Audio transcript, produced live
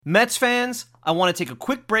Mets fans, I want to take a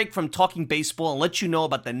quick break from talking baseball and let you know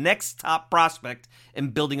about the next top prospect in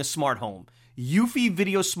building a smart home. Eufy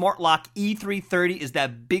Video Smart Lock E330 is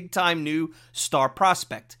that big-time new star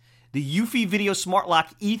prospect. The Eufy Video Smart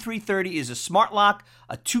Lock E330 is a smart lock,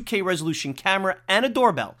 a 2K resolution camera, and a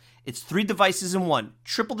doorbell. It's 3 devices in one,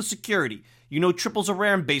 triple the security. You know triples are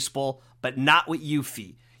rare in baseball, but not with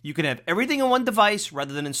Eufy. You can have everything in one device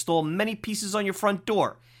rather than install many pieces on your front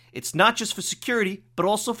door. It's not just for security, but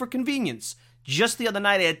also for convenience. Just the other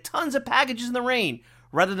night, I had tons of packages in the rain.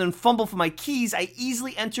 Rather than fumble for my keys, I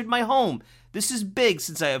easily entered my home. This is big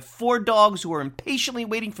since I have 4 dogs who are impatiently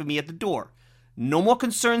waiting for me at the door. No more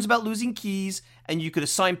concerns about losing keys, and you could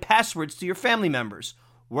assign passwords to your family members.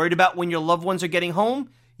 Worried about when your loved ones are getting home?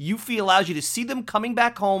 Eufy allows you to see them coming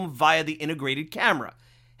back home via the integrated camera.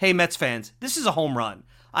 Hey Mets fans, this is a home run.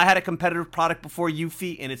 I had a competitive product before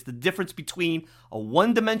Eufy, and it's the difference between a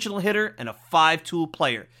one-dimensional hitter and a 5-tool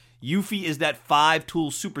player. Eufy is that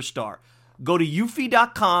 5-tool superstar. Go to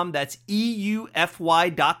eufy.com, that's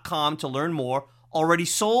EUFY.com to learn more. Already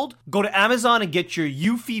sold? Go to Amazon and get your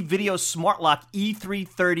Eufy Video Smart Lock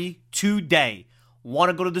E330 today.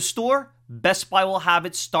 Want to go to the store? Best Buy will have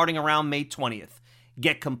it starting around May 20th.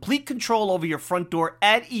 Get complete control over your front door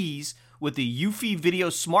at ease with the Eufy Video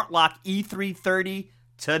Smart Lock E330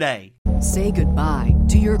 today. Say goodbye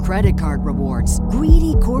to your credit card rewards.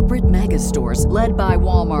 Greedy corporate mega stores, led by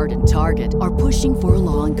Walmart and Target, are pushing for a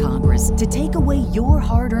law in Congress to take away your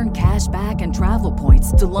hard-earned cash back and travel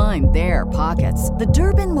points to line their pockets. The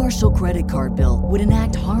Durbin-Marshall credit card bill would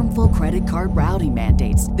enact harmful credit card routing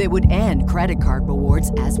mandates that would end credit card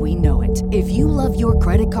rewards as we know it. If you love your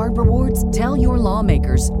credit card rewards, tell your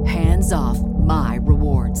lawmakers, hands off my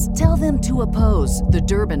rewards. Tell them to oppose the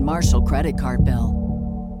Durbin-Marshall credit card bill.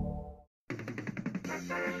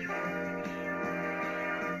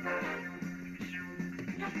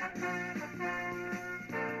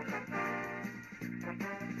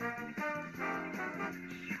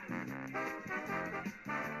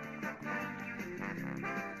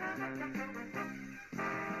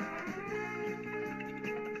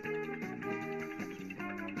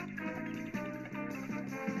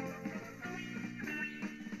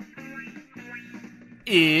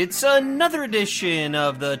 It's another edition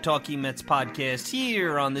of the Talking Mets podcast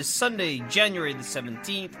here on this Sunday, January the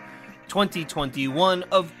 17th, 2021.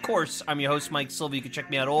 Of course, I'm your host, Mike Silva. You can check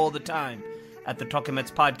me out all the time at the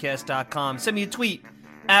TalkingMetsPodcast.com. Send me a tweet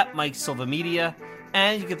at Mike Silva Media,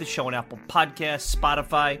 and you get the show on Apple Podcasts,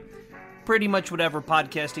 Spotify, pretty much whatever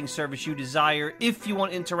podcasting service you desire. If you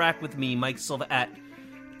want to interact with me, Mike Silva at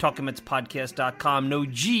TalkingMetsPodcast.com. No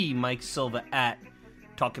G, Mike Silva at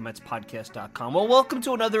TalkingMetsPodcast.com. Well, welcome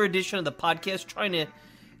to another edition of the podcast. Trying to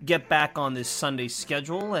get back on this Sunday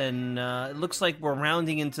schedule, and it looks like we're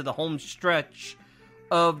rounding into the home stretch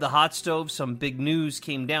of the hot stove. Some big news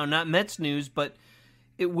came down, not Mets news, but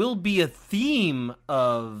it will be a theme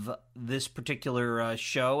of this particular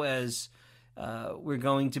show, as we're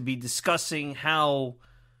going to be discussing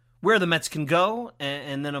where the Mets can go,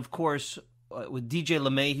 and then, of course, with DJ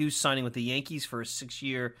LeMahieu signing with the Yankees for a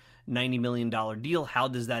 6-year, $90 million deal. How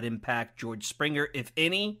does that impact George Springer, if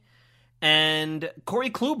any? And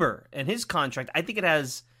Corey Kluber and his contract. I think it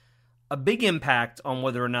has a big impact on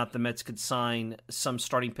whether or not the Mets could sign some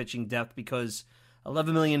starting pitching depth, because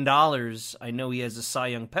 $11 million, I know he has a Cy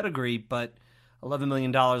Young pedigree, but $11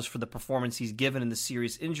 million for the performance he's given and the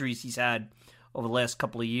serious injuries he's had over the last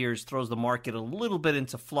couple of years throws the market a little bit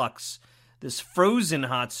into flux. This frozen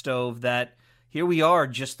hot stove that here we are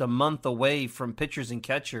just a month away from pitchers and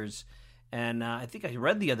catchers. And I think I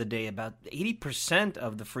read the other day about 80%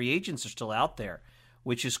 of the free agents are still out there,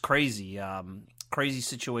 which is crazy. Crazy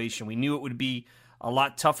situation. We knew it would be a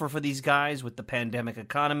lot tougher for these guys with the pandemic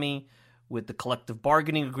economy, with the collective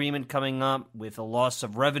bargaining agreement coming up, with a loss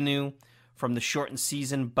of revenue from the shortened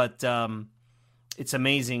season. But it's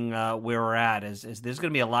amazing where we're at. As there's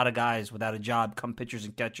going to be a lot of guys without a job come pitchers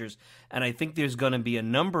and catchers. And I think there's going to be a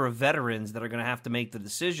number of veterans that are going to have to make the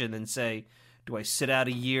decision and say, do I sit out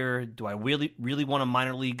a year? Do I really want a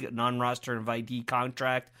minor league non-roster invitee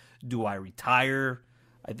contract? Do I retire?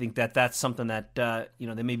 I think that's something that, there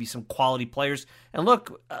may be some quality players. And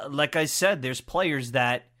look, like I said, there's players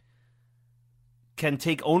that can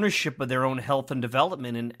take ownership of their own health and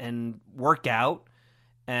development and work out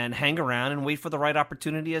and hang around and wait for the right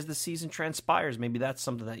opportunity as the season transpires. Maybe that's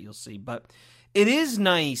something that you'll see. But it is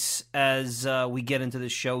nice as we get into the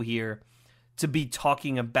show here to be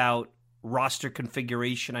talking about roster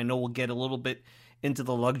configuration. I know we'll get a little bit into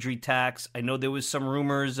the luxury tax. I know there was some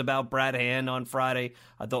rumors about Brad Hand on Friday.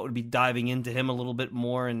 I thought we'd be diving into him a little bit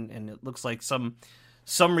more, and it looks like some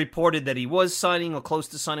some reported that he was signing or close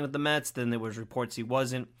to signing with the Mets. Then there was reports he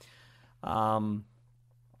wasn't.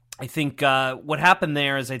 I think what happened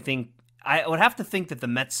there is I would have to think that the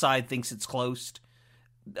Mets side thinks it's closed.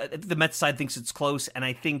 The Mets side thinks it's close, and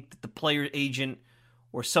I think that the player agent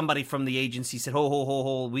or somebody from the agency said,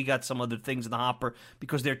 ho, we got some other things in the hopper,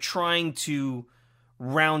 because they're trying to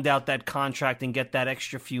round out that contract and get that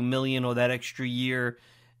extra few million or that extra year.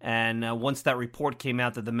 And once that report came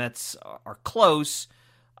out that the Mets are close,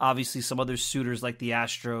 obviously some other suitors like the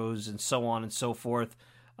Astros and so on and so forth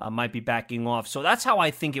might be backing off. So that's how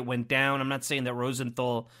I think it went down. I'm not saying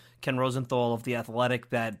that Ken Rosenthal of The Athletic,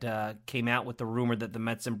 that came out with the rumor that the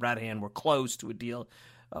Mets and Brad Hand were close to a deal,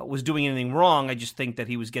 was doing anything wrong. I just think that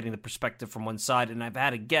he was getting the perspective from one side, and I've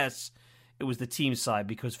had a guess it was the team side,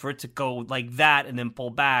 because for it to go like that and then pull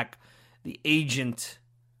back, the agent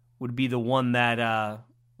would be the one that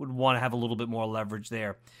would want to have a little bit more leverage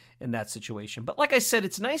there in that situation. But like I said,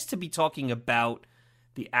 it's nice to be talking about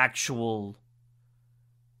the actual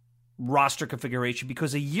roster configuration,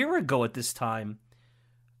 because a year ago at this time,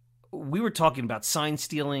 we were talking about sign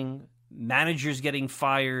stealing, managers getting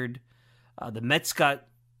fired. The Mets got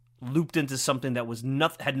looped into something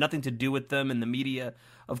that had nothing to do with them, and the media,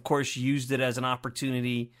 of course, used it as an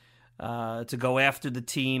opportunity to go after the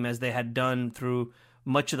team, as they had done through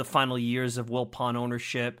much of the final years of Wilpon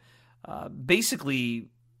ownership. Basically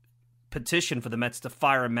petitioned for the Mets to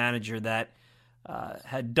fire a manager that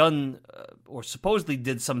had done or supposedly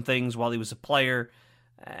did some things while he was a player,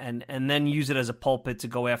 and then use it as a pulpit to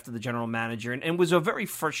go after the general manager. And it was a very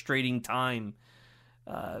frustrating time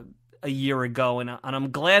a year ago, and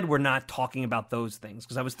I'm glad we're not talking about those things,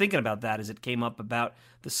 because I was thinking about that as it came up about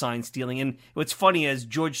the sign stealing. And what's funny is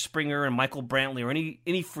George Springer and Michael Brantley, or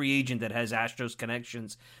any free agent that has Astros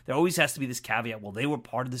connections, there always has to be this caveat, well, they were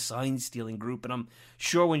part of the sign stealing group. And I'm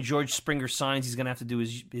sure when George Springer signs, he's going to have to do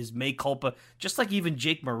his mea culpa, just like even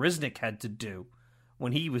Jake Marisnick had to do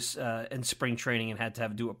when he was in spring training and had to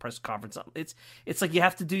do a press conference. It's like you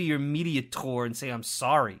have to do your media tour and say, I'm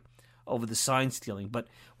sorry over the sign stealing. But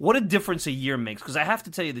what a difference a year makes, because I have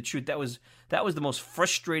to tell you the truth, that was the most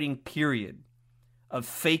frustrating period of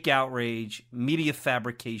fake outrage, media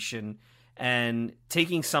fabrication, and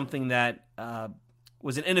taking something that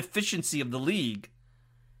was an inefficiency of the league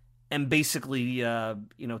and basically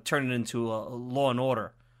turn it into a law and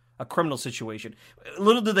order, a criminal situation.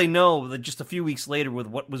 Little did they know that just a few weeks later, with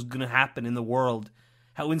what was going to happen in the world,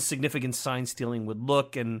 how insignificant sign stealing would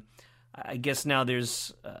look. And I guess now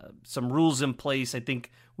there's some rules in place. I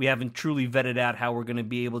think we haven't truly vetted out how we're going to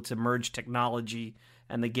be able to merge technology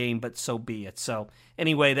and the game, but so be it. So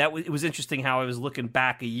anyway, it was interesting how I was looking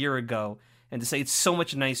back a year ago and to say it's so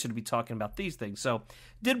much nicer to be talking about these things. So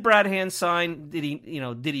did Brad Hand sign? Did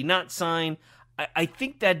he not sign? I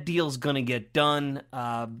think that deal's going to get done.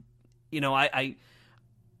 I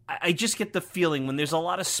just get the feeling when there's a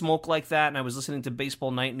lot of smoke like that, and I was listening to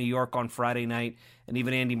Baseball Night in New York on Friday night, and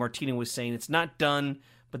even Andy Martino was saying it's not done,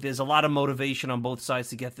 but there's a lot of motivation on both sides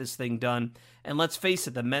to get this thing done. And let's face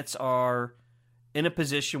it, the Mets are in a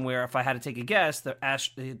position where, if I had to take a guess,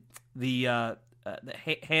 the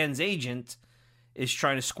Hand's agent is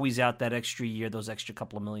trying to squeeze out that extra year, those extra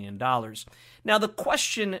couple of $1 million. Now, the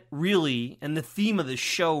question really, and the theme of the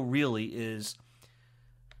show really, is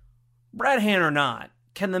Brad Hand or not,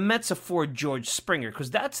 can the Mets afford George Springer?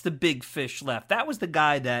 Because that's the big fish left. That was the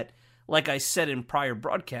guy that, like I said in prior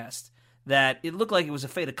broadcasts, that it looked like it was a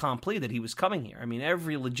fait accompli that he was coming here. I mean,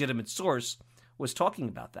 every legitimate source was talking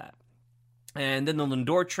about that. And then the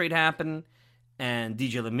Lindor trade happened, and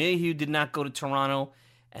DJ LeMahieu did not go to Toronto,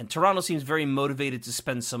 and Toronto seems very motivated to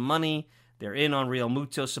spend some money. They're in on Real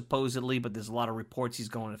Muto, supposedly, but there's a lot of reports he's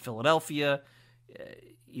going to Philadelphia.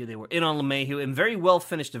 They were in on LeMahieu and very well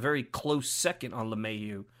finished a very close second on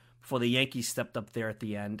LeMahieu before the Yankees stepped up there at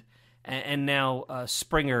the end. And now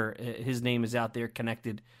Springer, his name is out there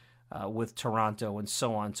connected with Toronto and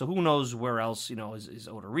so on. So who knows where else, is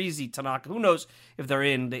Odorizzi, Tanaka, who knows if they're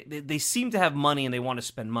in. They seem to have money and they want to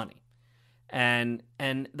spend money. And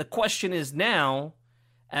the question is now,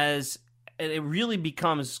 as it really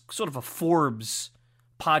becomes sort of a Forbes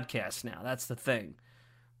podcast now, that's the thing.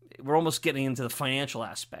 We're almost getting into the financial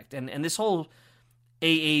aspect. And this whole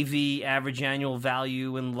AAV, average annual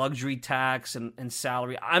value, and luxury tax and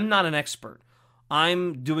salary, I'm not an expert.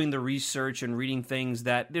 I'm doing the research and reading things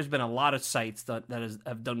that there's been a lot of sites that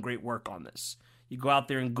have done great work on this. You go out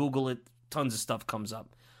there and Google it, tons of stuff comes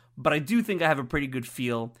up. But I do think I have a pretty good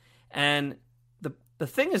feel. And the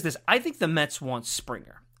thing is this, I think the Mets want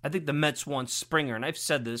Springer. I think the Mets want Springer. And I've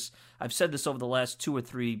said this over the last 2 or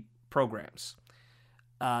 3 programs.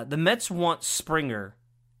 The Mets want Springer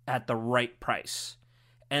at the right price.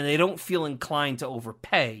 and they don't feel inclined to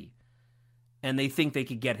overpay, and they think they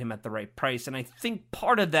could get him at the right price. And I think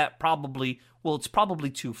part of that it's probably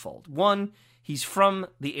twofold. One, he's from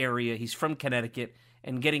the area, he's from Connecticut,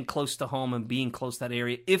 and getting close to home and being close to that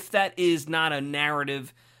area, if that is not a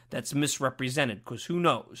narrative that's misrepresented, because who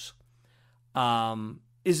knows,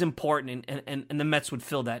 is important, and the Mets would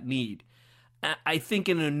fill that need. I think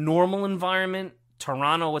in a normal environment,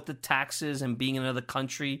 Toronto with the taxes and being in another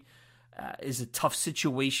country is a tough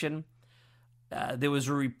situation. There was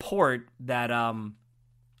a report that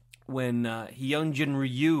when Hyunjin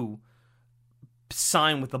Ryu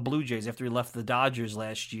signed with the Blue Jays after he left the Dodgers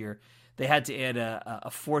last year, they had to add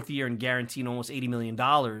a fourth year and guarantee almost $80 million.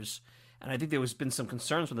 And I think there has been some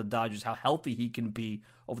concerns with the Dodgers how healthy he can be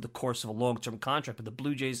over the course of a long-term contract. But the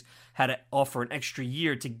Blue Jays had to offer an extra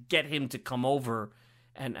year to get him to come over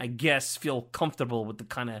and, I guess, feel comfortable with the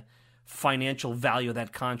kind of financial value of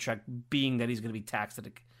that contract, being that he's going to be taxed at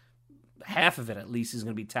half of it at least is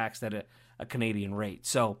going to be taxed at a Canadian rate.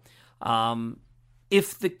 So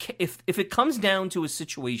if it comes down to a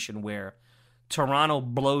situation where Toronto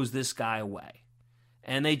blows this guy away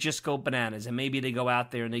and they just go bananas, and maybe they go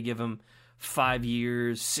out there and they give him 5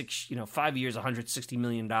 years, 5 years, $160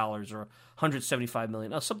 million or $175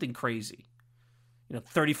 million, something crazy.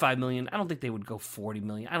 $35 million. I don't think they would go $40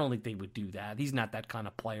 million. I don't think they would do that. He's not that kind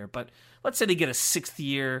of player. But let's say they get a 6th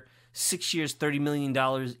year, 6 years, $30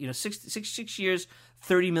 million, 6 years,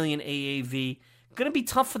 $30 million AAV. Going to be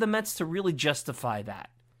tough for the Mets to really justify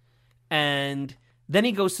that. And then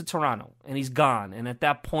he goes to Toronto and he's gone. And at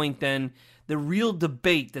that point, then the real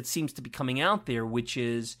debate that seems to be coming out there, which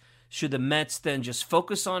is, should the Mets then just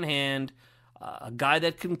focus on hand, a guy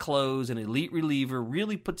that can close, an elite reliever,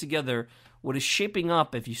 really put together what is shaping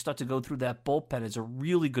up, if you start to go through that bullpen, is a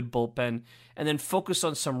really good bullpen, and then focus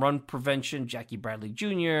on some run prevention, Jackie Bradley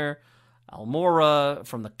Jr., Almora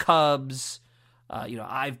from the Cubs.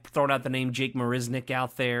 I've thrown out the name Jake Marisnick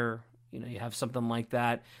out there. You have something like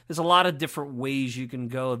that. There's a lot of different ways you can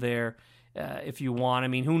go there if you want. I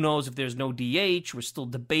mean, who knows if there's no DH? We're still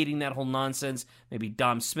debating that whole nonsense. Maybe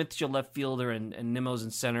Dom Smith's your left fielder and Nimmo's in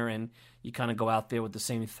center, and you kind of go out there with the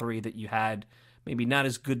same three that you had. Maybe not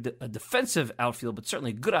as good a defensive outfield, but certainly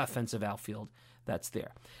a good offensive outfield that's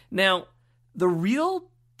there. Now, the real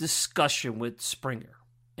discussion with Springer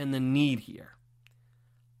and the need here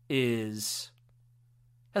has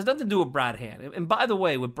nothing to do with Brad Hand. And by the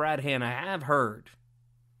way, with Brad Hand, I have heard,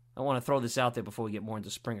 I want to throw this out there before we get more into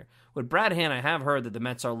Springer. With Brad Hand, I have heard that the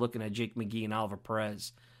Mets are looking at Jake McGee and Oliver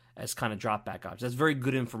Perez as kind of drop-back options. That's very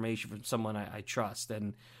good information from someone I trust.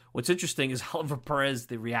 And what's interesting is Oliver Perez,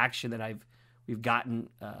 the reaction that we've gotten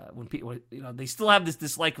when people, they still have this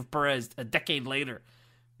dislike of Perez a decade later.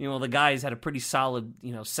 The guy's had a pretty solid,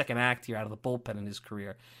 second act here out of the bullpen in his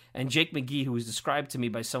career. And Jake McGee, who was described to me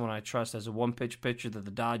by someone I trust as a one-pitch pitcher that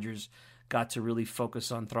the Dodgers got to really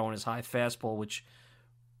focus on throwing his high fastball, which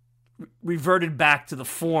reverted back to the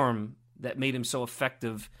form that made him so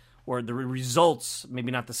effective, or the results,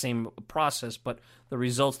 maybe not the same process, but the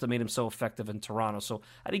results that made him so effective in Toronto. So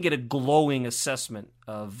I didn't get a glowing assessment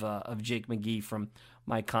of Jake McGee from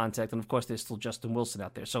my contact. And, of course, there's still Justin Wilson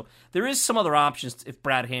out there. So there is some other options if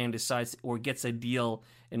Brad Hand decides or gets a deal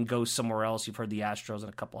and goes somewhere else. You've heard the Astros and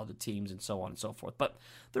a couple other teams and so on and so forth. But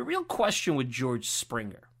the real question with George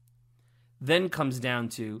Springer then comes down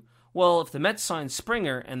to, well, if the Mets sign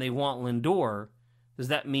Springer and they want Lindor, does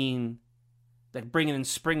that mean that bringing in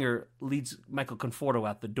Springer leads Michael Conforto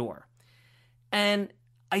out the door? And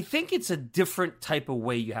I think it's a different type of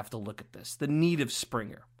way you have to look at this, the need of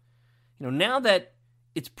Springer. Now that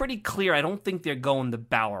it's pretty clear, I don't think they're going the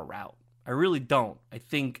Bauer route. I really don't. I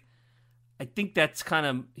think that's kind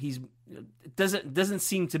of, it doesn't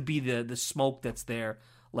seem to be the smoke that's there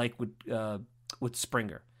like with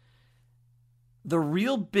Springer. The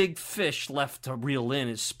real big fish left to reel in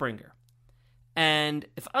is Springer. And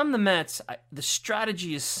if I'm the Mets, the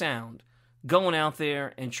strategy is sound, going out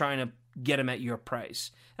there and trying to get him at your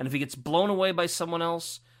price. And if he gets blown away by someone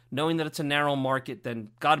else, knowing that it's a narrow market, then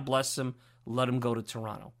God bless him, let him go to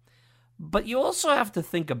Toronto. But you also have to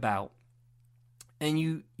think about,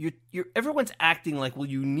 and you're everyone's acting like, well,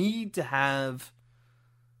 you need to have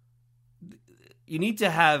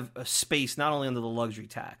a space not only under the luxury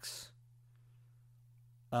tax,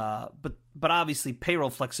 but obviously payroll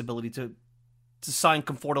flexibility to sign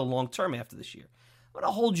Conforto long-term after this year. I'm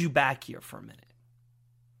going to hold you back here for a minute.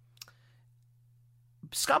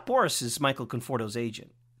 Scott Boras is Michael Conforto's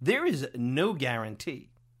agent. There is no guarantee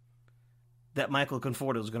that Michael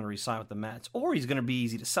Conforto is going to re-sign with the Mets, or he's going to be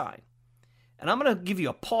easy to sign. And I'm going to give you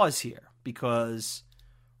a pause here, because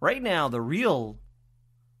right now the real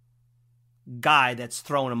guy that's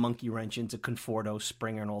throwing a monkey wrench into Conforto,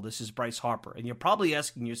 Springer, and all this is Bryce Harper. And you're probably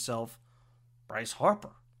asking yourself, Bryce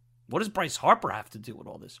Harper? What does Bryce Harper have to do with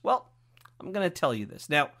all this? Well, I'm going to tell you this.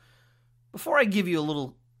 Now, before I give you a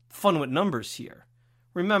little fun with numbers here,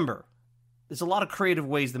 remember, there's a lot of creative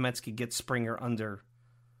ways the Mets could get Springer under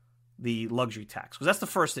the luxury tax, because that's the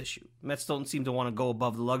first issue. Mets don't seem to want to go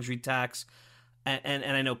above the luxury tax, and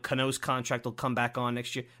I know Cano's contract will come back on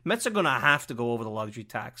next year. Mets are going to have to go over the luxury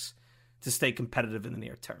tax to stay competitive in the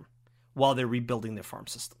near term while they're rebuilding their farm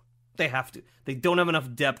system. They have to. They don't have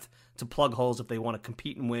enough depth to plug holes if they want to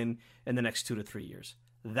compete and win in the next 2 to 3 years.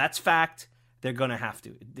 That's fact. They're going to have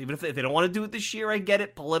to. Even if they don't want to do it this year, I get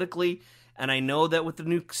it politically, and I know that with the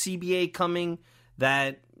new CBA coming,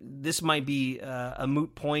 that this might be a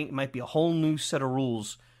moot point. It might be a whole new set of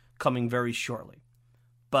rules coming very shortly.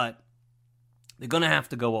 But they're going to have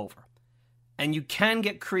to go over. And you can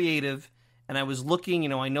get creative. And I was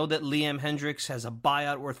looking, I know that Liam Hendriks has a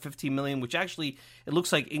buyout worth $15 million, which actually, it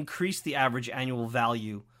looks like increased the average annual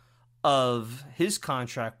value of his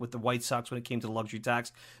contract with the White Sox when it came to the luxury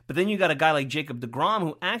tax. But then you got a guy like Jacob deGrom,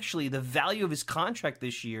 who actually, the value of his contract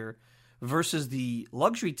this year versus the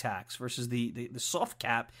luxury tax, versus the soft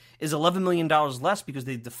cap, is $11 million less because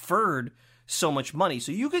they deferred so much money.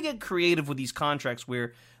 So you could get creative with these contracts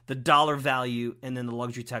where the dollar value and then the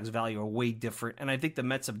luxury tax value are way different. And I think the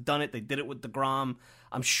Mets have done it. They did it with deGrom.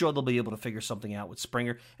 I'm sure they'll be able to figure something out with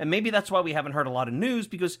Springer. And maybe that's why we haven't heard a lot of news,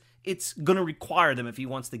 because it's going to require them, if he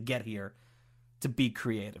wants to get here, to be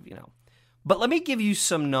creative, But let me give you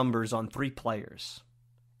some numbers on 3 players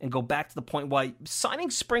and go back to the point why signing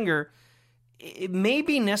Springer, it may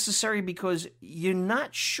be necessary because you're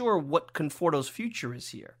not sure what Conforto's future is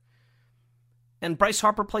here. And Bryce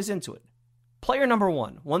Harper plays into it. Player number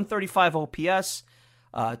 1, 135 OPS,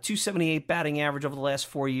 278 batting average over the last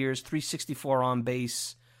 4 years, 364 on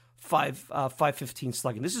base, 515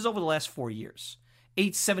 slugging. This is over the last 4 years.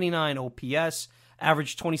 879 OPS,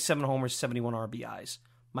 average 27 homers, 71 RBIs.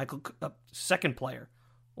 Michael, second player,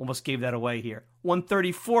 almost gave that away here.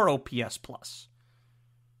 134 OPS plus,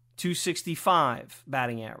 265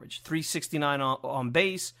 batting average, 369 on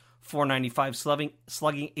base, 495 slugging,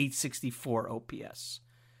 864 OPS.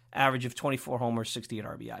 Average of 24 homers, 68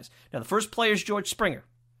 RBIs. Now, the first player is George Springer.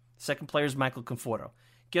 The second player is Michael Conforto.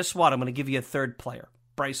 Guess what? I'm going to give you a third player,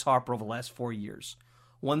 Bryce Harper, over the last 4 years.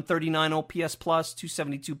 139 OPS plus,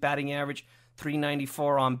 272 batting average,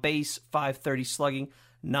 394 on base, 530 slugging,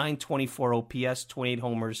 924 OPS, 28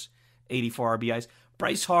 homers, 84 RBIs.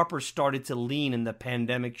 Bryce Harper started to lean in the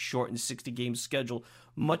pandemic-shortened 60-game schedule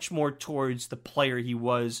much more towards the player he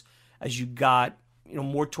was as you got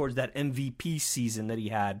more towards that MVP season that he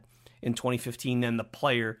had in 2015 than the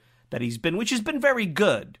player that he's been, which has been very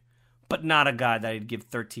good, but not a guy that I'd give a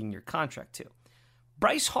 13-year contract to.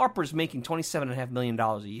 Bryce Harper's making $27.5 million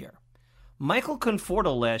a year. Michael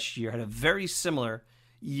Conforto last year had a very similar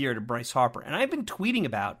year to Bryce Harper, and I've been tweeting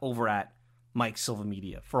about over at Mike Silva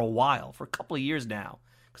Media for a while, for a couple of years now,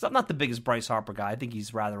 because I'm not the biggest Bryce Harper guy. I think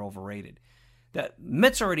he's rather overrated. That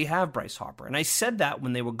Mets already have Bryce Harper. And I said that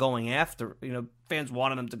when they were going after, fans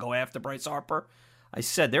wanted them to go after Bryce Harper. I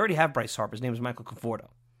said, they already have Bryce Harper. His name is Michael Conforto.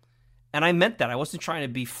 And I meant that. I wasn't trying to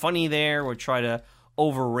be funny there or try to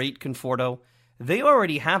overrate Conforto. They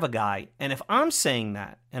already have a guy. And if I'm saying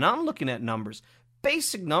that, and I'm looking at numbers,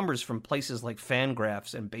 basic numbers from places like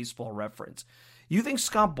Fangraphs and Baseball Reference, you think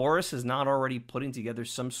Scott Boras is not already putting together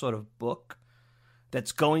some sort of book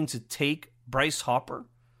that's going to take Bryce Harper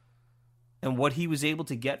and what he was able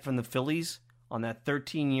to get from the Phillies on that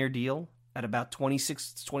 13-year deal at about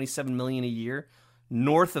 $26 to $27 million a year,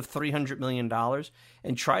 north of $300 million,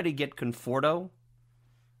 and try to get Conforto?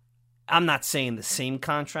 I'm not saying the same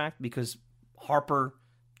contract, because Harper,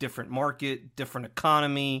 different market, different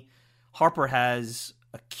economy. Harper has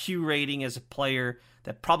a Q rating as a player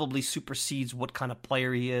that probably supersedes what kind of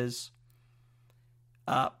player he is.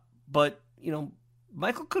 But,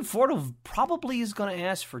 Michael Conforto probably is going to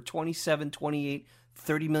ask for $27, $28,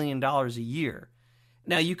 $30 million a year.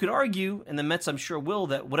 Now, you could argue, and the Mets I'm sure will,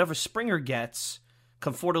 that whatever Springer gets,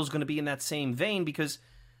 Conforto's going to be in that same vein, because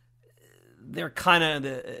they're kind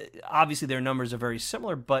of, obviously their numbers are very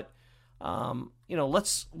similar, but,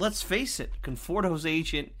 let's face it, Conforto's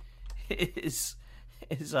agent is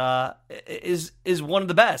one of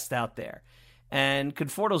the best out there. And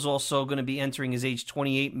Conforto's also going to be entering his age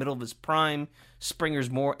 28, middle of his prime. Springer's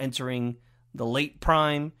more entering the late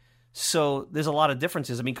prime. So there's a lot of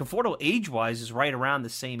differences. I mean, Conforto age-wise is right around the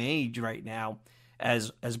same age right now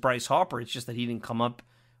as Bryce Harper. It's just that he didn't come up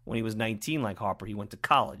when he was 19 like Harper. He went to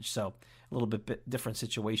college, so a little bit different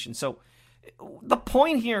situation. So The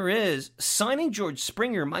point here is signing George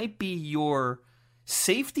Springer might be your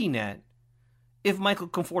safety net if Michael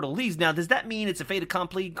Conforto leaves. Now, does that mean it's a fait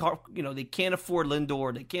accompli? They can't afford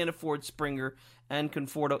Lindor, they can't afford Springer and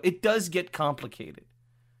Conforto. It does get complicated.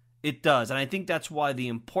 It does. And I think that's why the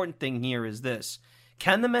important thing here is this.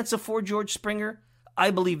 Can the Mets afford George Springer? I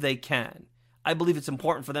believe they can. I believe it's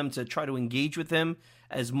important for them to try to engage with him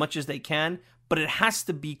as much as they can, but it has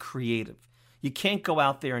to be creative. You can't go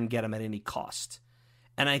out there and get him at any cost.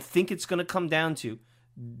 And I think it's going to come down to,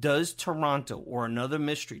 does Toronto or another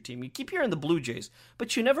mystery team, you keep hearing the Blue Jays,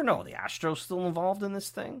 but you never know. The Astros still involved in this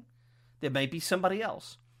thing? There might be somebody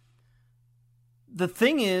else. The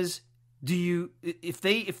thing is,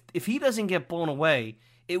 if he doesn't get blown away,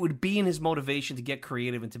 it would be in his motivation to get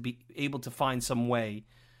creative and to be able to find some way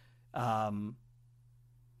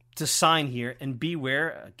to sign here and be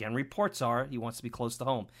where, again, reports are he wants to be close to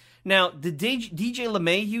home. Now, did DJ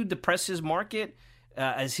LeMahieu depress his market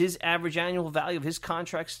as his average annual value of his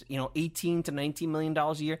contracts, $18 to $19 million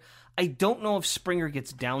a year? I don't know if Springer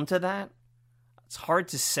gets down to that. It's hard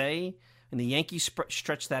to say. And the Yankees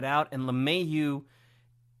stretch that out. And LeMahieu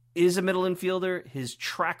is a middle infielder. His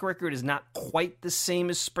track record is not quite the same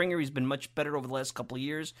as Springer. He's been much better over the last couple of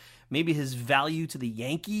years. Maybe his value to the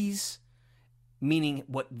Yankees, meaning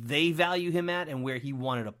what they value him at and where he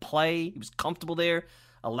wanted to play, he was comfortable there,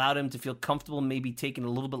 allowed him to feel comfortable, maybe taking a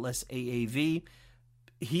little bit less AAV.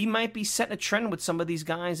 He might be setting a trend with some of these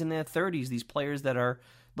guys in their 30s, these players that are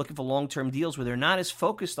looking for long-term deals where they're not as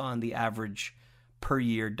focused on the average per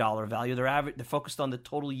year dollar value. They're focused on the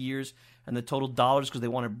total years and the total dollars because they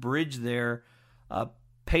want to bridge their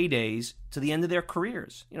paydays to the end of their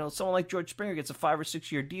careers. Someone like George Springer gets a 5 or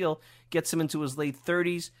 6 year deal, gets him into his late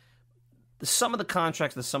 30s. The sum of the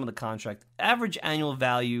contract, average annual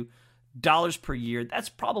value, dollars per year, that's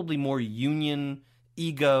probably more union,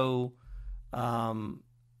 ego,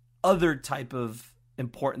 other type of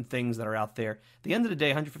important things that are out there. At the end of the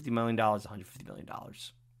day, $150 million is $150 million.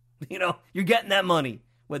 You're getting that money.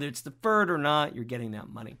 Whether it's deferred or not, you're getting that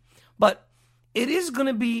money. But it is going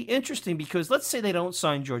to be interesting because let's say they don't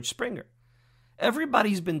sign George Springer.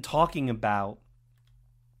 Everybody's been talking about,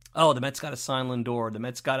 the Mets got to sign Lindor. The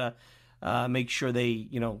Mets got to make sure they,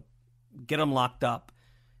 get him locked up.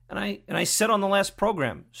 And I said on the last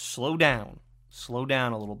program, slow down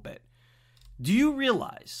a little bit. Do you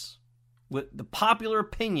realize, with the popular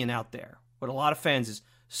opinion out there, what a lot of fans is,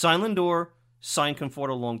 sign Lindor, sign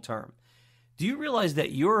Conforto long term. Do you realize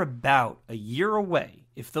that you're about a year away,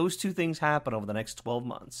 if those two things happen over the next 12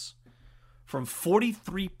 months, from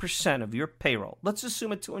 43% of your payroll? Let's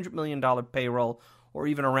assume a $200 million payroll or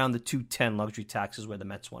even around the 210 luxury taxes where the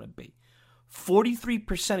Mets want to be.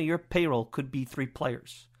 43% of your payroll could be 3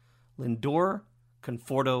 players: Lindor,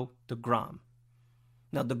 Conforto, DeGrom.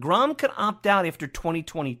 Now, DeGrom could opt out after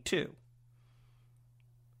 2022.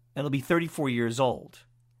 And he'll be 34 years old.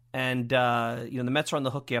 And, the Mets are on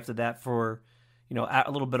the hook after that for,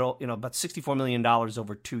 a little bit, about $64 million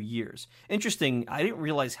over 2 years. Interesting, I didn't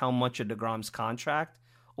realize how much of DeGrom's contract,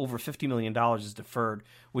 over $50 million, is deferred,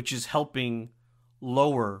 which is helping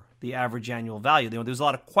lower the average annual value. There's a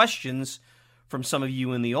lot of questions from some of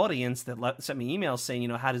you in the audience that sent me emails saying,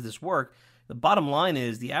 how does this work? The bottom line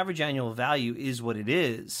is the average annual value is what it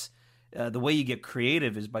is. The way you get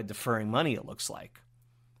creative is by deferring money, it looks like.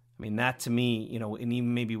 I mean, that to me, and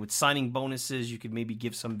even maybe with signing bonuses, you could maybe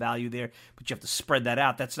give some value there, but you have to spread that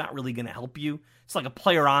out. That's not really going to help you. It's like a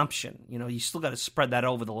player option. You still got to spread that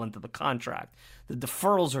over the length of the contract. The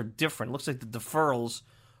deferrals are different. It looks like the deferrals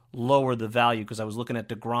lower the value because I was looking at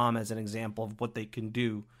DeGrom as an example of what they can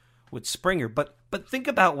do with Springer. But think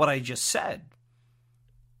about what I just said.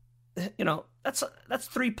 That's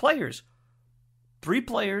 3 players. 3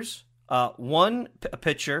 players. One a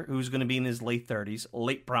pitcher who's going to be in his late 30s,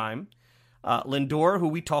 late prime. Lindor, who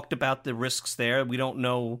we talked about the risks there. We don't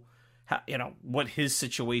know how, what his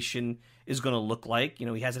situation is going to look like.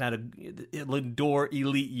 He hasn't had a Lindor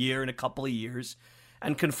elite year in a couple of years.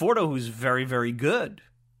 And Conforto, who's very, very good.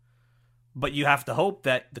 But you have to hope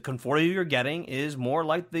that the Conforto you're getting is more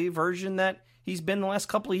like the version that he's been the last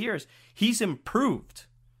couple of years. He's improved.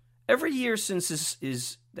 Every year since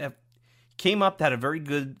his came up, had a very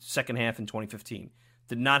good second half in 2015.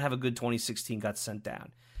 Did not have a good 2016, got sent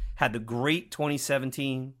down. Had the great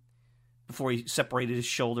 2017 before he separated his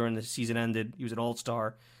shoulder and the season ended. He was an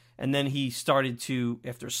all-star. And then he started to,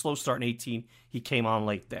 after a slow start in 18, he came on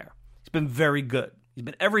late there. He's been very good. He's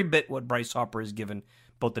been every bit what Bryce Harper has given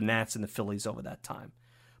both the Nats and the Phillies over that time.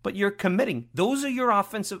 But you're committing. Those are your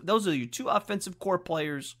 2 offensive core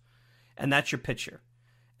players, and that's your pitcher.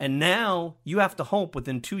 And now you have to hope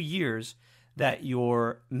within 2 years that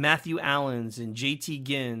your Matthew Allens and JT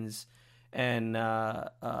Gins and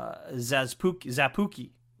Zapuki.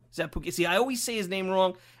 See, I always say his name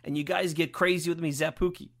wrong, and you guys get crazy with me.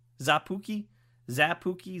 Zapuki.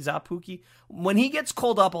 When he gets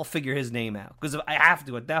called up, I'll figure his name out, because I have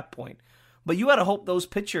to at that point. But you got to hope those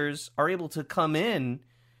pitchers are able to come in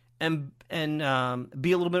and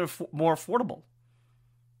be a little bit more affordable,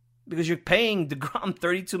 because you're paying DeGrom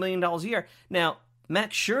 $32 million a year. Now,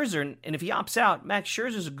 Max Scherzer, and if he opts out, Max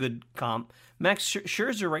Scherzer's a good comp. Max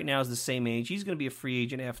Scherzer right now is the same age. He's going to be a free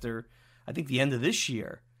agent after, I think, the end of this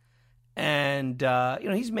year. And,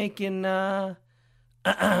 he's making, $34 to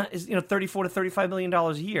 $35 million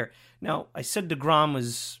a year. Now, I said DeGrom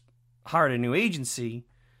was hired a new agency,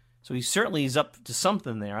 so he certainly is up to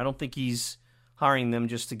something there. I don't think he's hiring them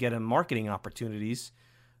just to get him marketing opportunities.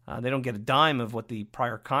 They don't get a dime of what the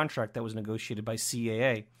prior contract that was negotiated by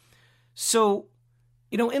CAA. So,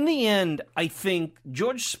 in the end, I think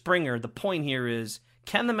George Springer, the point here is,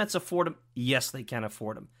 can the Mets afford him? Yes, they can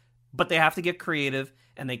afford him. But they have to get creative,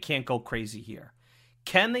 and they can't go crazy here.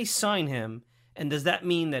 Can they sign him? And does that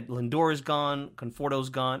mean that Lindor is gone, Conforto's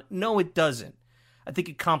gone? No, it doesn't. I think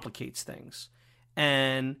it complicates things.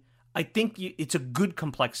 And I think it's a good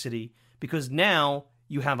complexity, because now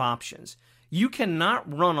you have options. You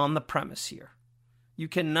cannot run on the premise here. You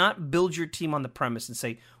cannot build your team on the premise and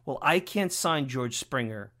say, well, I can't sign George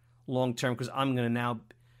Springer long term because I'm going to now,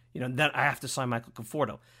 that I have to sign Michael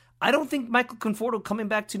Conforto. I don't think Michael Conforto coming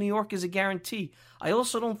back to New York is a guarantee. I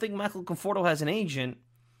also don't think Michael Conforto has an agent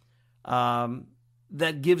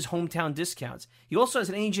that gives hometown discounts. He also has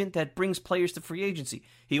an agent that brings players to free agency.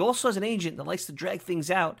 He also has an agent that likes to drag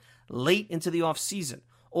things out late into the offseason.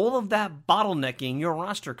 All of that bottlenecking your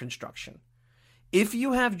roster construction. If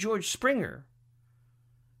you have George Springer,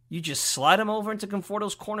 you just slide him over into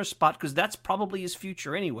Conforto's corner spot, because that's probably his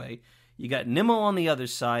future anyway. You got Nimmo on the other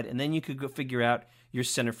side, and then you could go figure out your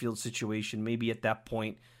center field situation. Maybe at that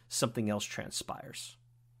point, something else transpires.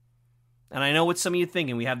 And I know what some of you are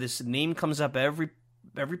thinking. We have this name comes up every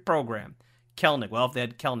program. Kelenic. Well, if they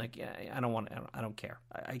had Kelenic, I don't care.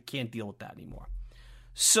 I can't deal with that anymore.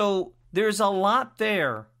 So there's a lot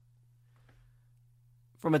there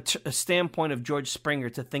from a standpoint of George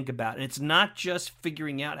Springer to think about. And it's not just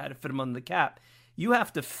figuring out how to fit him under the cap. You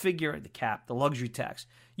have to figure the cap, the luxury tax.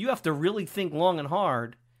 You have to really think long and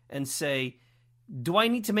hard and say, do I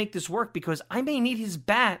need to make this work? Because I may need his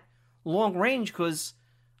bat long range, because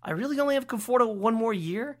I really only have Conforto one more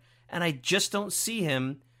year, and I just don't see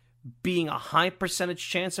him being a high percentage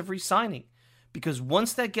chance of re-signing. Because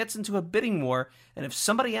once that gets into a bidding war, and if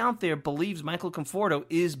somebody out there believes Michael Conforto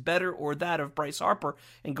is better or that of Bryce Harper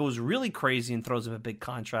and goes really crazy and throws him a big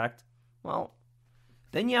contract, well,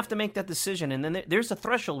 then you have to make that decision. And then there's a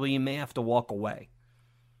threshold where you may have to walk away.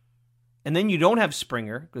 And then you don't have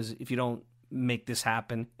Springer, because if you don't make this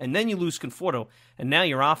happen, and then you lose Conforto, and now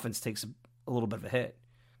your offense takes a little bit of a hit.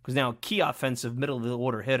 Because now a key offensive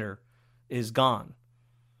middle-of-the-order hitter is gone.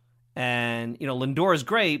 And, Lindor is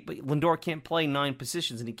great, but Lindor can't play 9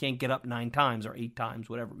 positions, and he can't get up 9 times or 8 times,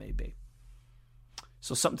 whatever it may be.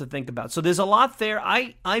 So something to think about. So there's a lot there.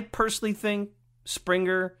 I personally think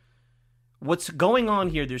Springer, what's going on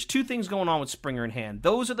here, there's 2 things going on with Springer and Hand.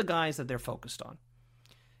 Those are the guys that they're focused on.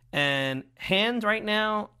 And Hand right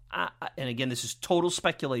now, and again, this is total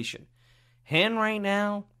speculation. Hand right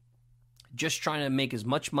now, just trying to make as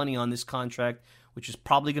much money on this contract, which is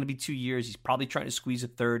probably going to be 2 years. He's probably trying to squeeze a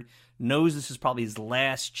third. Knows this is probably his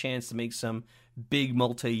last chance to make some big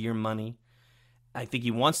multi-year money. I think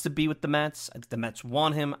he wants to be with the Mets. I think the Mets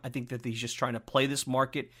want him. I think that he's just trying to play this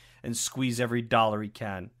market and squeeze every dollar he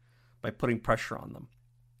can by putting pressure on them.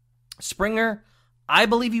 Springer, I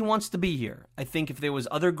believe he wants to be here. I think if there was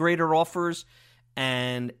other greater offers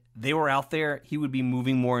and they were out there, he would be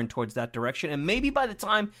moving more in towards that direction. And maybe by the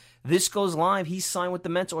time this goes live, he's signed with the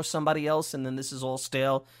Mets or somebody else, and then this is all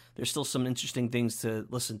stale. There's still some interesting things to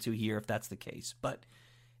listen to here if that's the case. But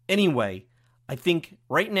anyway, I think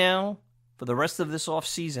right now, for the rest of this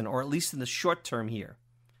offseason, or at least in the short term here,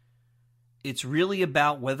 it's really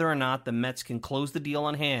about whether or not the Mets can close the deal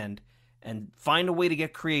on Hand and find a way to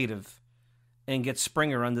get creative and get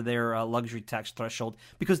Springer under their luxury tax threshold,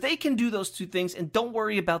 because they can do those 2 things, and don't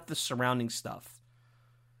worry about the surrounding stuff,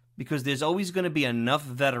 because there's always going to be enough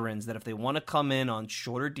veterans that if they want to come in on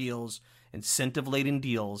shorter deals, incentive-laden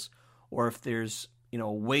deals, or if there's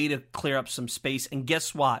a way to clear up some space. And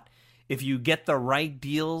guess what? If you get the right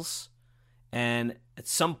deals, and at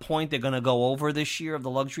some point they're going to go over this year of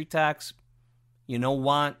the luxury tax, you know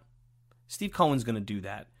what? Steve Cohen's going to do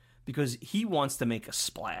that, because he wants to make a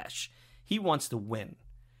splash. He wants to win.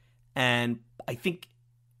 And I think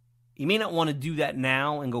He may not want to do that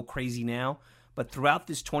now and go crazy now, but throughout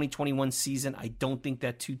this 2021 season, I don't think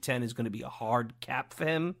that 210 is going to be a hard cap for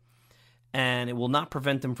him, and it will not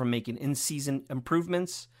prevent him from making in-season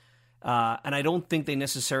improvements. And I don't think they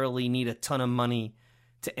necessarily need a ton of money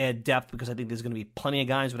to add depth, because I think there's going to be plenty of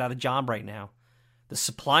guys without a job right now. The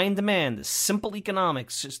supply and demand, the simple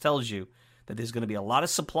economics just tells you that there's going to be a lot of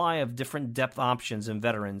supply of different depth options and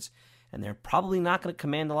veterans, and they're probably not going to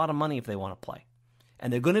command a lot of money if they want to play.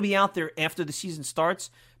 And they're going to be out there after the season starts,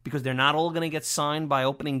 because they're not all going to get signed by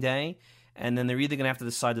opening day, and then they're either going to have to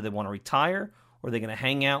decide that they want to retire, or they're going to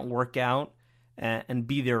hang out and work out and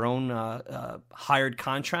be their own hired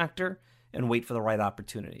contractor and wait for the right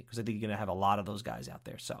opportunity, because I think you're going to have a lot of those guys out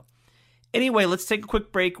there. So anyway, let's take a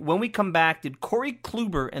quick break. When we come back, did Corey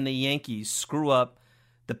Kluber and the Yankees screw up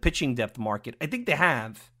the pitching depth market? I think they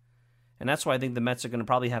have, and that's why I think the Mets are going to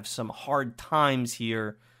probably have some hard times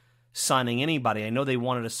here signing anybody. I know they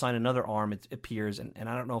wanted to sign another arm, it appears, and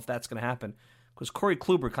I don't know if that's going to happen, because Corey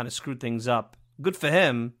Kluber kind of screwed things up. Good for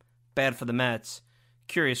him, bad for the Mets.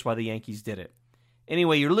 Curious why the Yankees did it.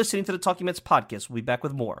 Anyway, you're listening to the Talking Mets podcast. We'll be back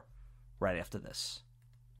with more right after this.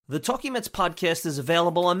 The Talking Mets podcast is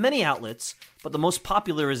available on many outlets, but the most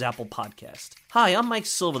popular is Apple Podcast. Hi, I'm Mike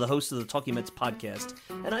Silva, the host of the Talking Mets podcast,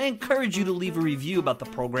 and I encourage you to leave a review about the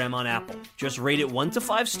program on Apple. Just rate it 1 to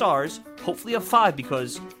 5 stars, hopefully a 5,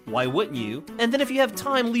 because why wouldn't you? And then if you have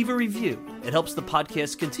time, leave a review. It helps the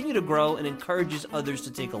podcast continue to grow and encourages others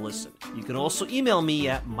to take a listen. You can also email me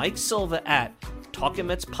at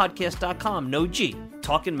MikeSilva@TalkingMetsPodcast.com. No G,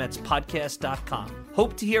 TalkingMetsPodcast.com.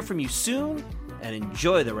 Hope to hear from you soon, and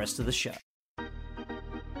enjoy the rest of the show.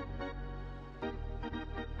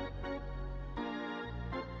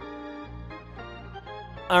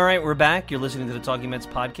 All right, we're back. You're listening to the Talking Mets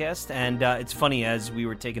podcast, and it's funny, as we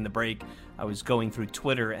were taking the break, I was going through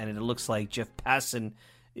Twitter, and it looks like Jeff Passan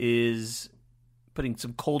is putting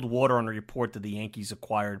some cold water on a report that the Yankees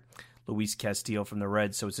acquired Luis Castillo from the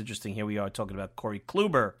Reds. So it's interesting. Here we are talking about Corey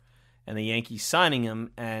Kluber and the Yankees signing him,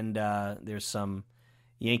 and there's some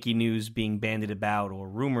Yankee news being bandied about, or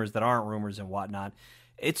rumors that aren't rumors and whatnot.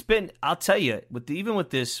 It's been, I'll tell you, even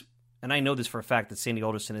with this, and I know this for a fact that Sandy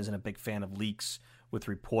Alderson isn't a big fan of leaks with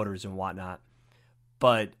reporters and whatnot,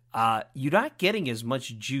 but you're not getting as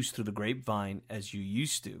much juice through the grapevine as you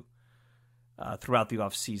used to throughout the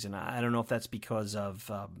offseason. I don't know if that's because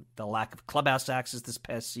of the lack of clubhouse access this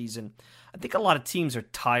past season. I think a lot of teams are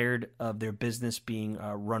tired of their business being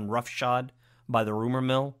run roughshod by the rumor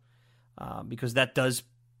mill, because that does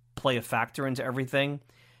play a factor into everything.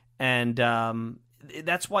 And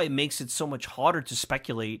that's why it makes it so much harder to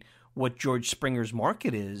speculate what George Springer's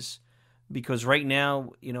market is, because right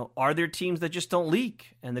now, are there teams that just don't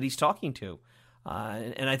leak and that he's talking to?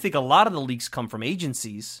 And I think a lot of the leaks come from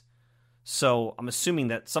agencies. So I'm assuming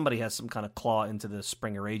that somebody has some kind of claw into the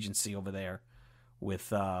Springer agency over there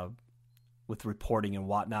with reporting and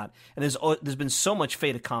whatnot. And there's been so much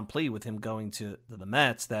fait accompli with him going to the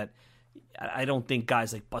Mets that I don't think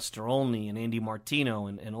guys like Buster Olney and Andy Martino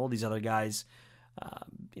and all these other guys,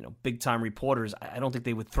 big-time reporters, I don't think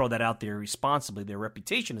they would throw that out there responsibly. Their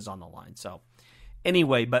reputation is on the line. So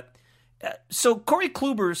anyway, so Corey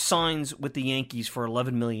Kluber signs with the Yankees for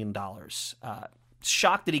 $11 million.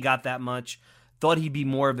 Shocked that he got that much. Thought he'd be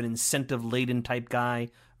more of an incentive-laden type guy.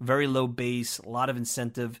 Very low base, a lot of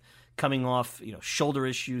incentive coming off shoulder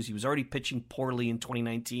issues. He was already pitching poorly in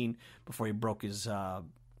 2019 before he broke his...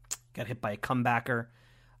 got hit by a comebacker,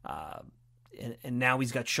 and now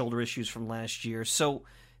he's got shoulder issues from last year. So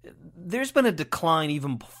there's been a decline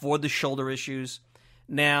even before the shoulder issues.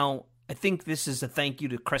 Now, I think this is a thank you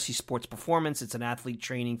to Cressey Sports Performance. It's an athlete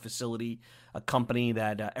training facility, a company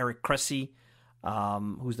that Eric Cressey,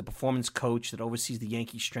 who's the performance coach that oversees the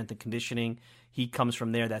Yankees strength and conditioning, he comes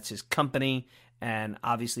from there. That's his company, and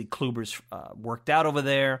obviously Kluber's worked out over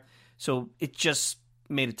there. So it just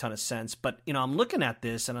made a ton of sense. But, I'm looking at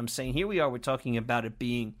this and I'm saying, here we are, we're talking about it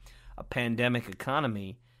being a pandemic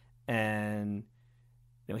economy. And,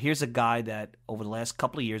 here's a guy that over the last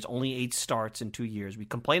couple of years, only 8 starts in 2 years. We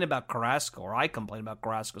complain about Carrasco, or I complain about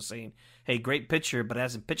Carrasco saying, hey, great pitcher, but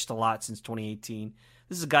hasn't pitched a lot since 2018.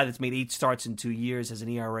 This is a guy that's made 8 starts in 2 years, has an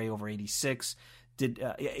ERA over 86, did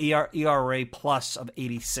ERA plus of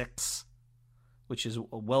 86, which is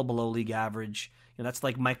well below league average. That's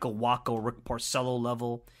like Michael Wacha, Rick Porcello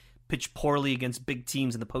level. Pitched poorly against big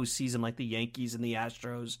teams in the postseason like the Yankees and the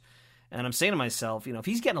Astros. And I'm saying to myself, if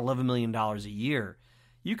he's getting $11 million a year,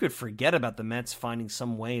 you could forget about the Mets finding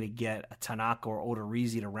some way to get a Tanaka or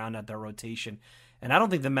Odorizzi to round out their rotation. And I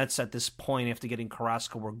don't think the Mets at this point, after getting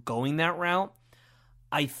Carrasco, were going that route.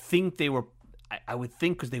 I think they were I would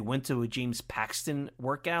think because they went to a James Paxton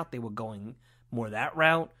workout, they were going more that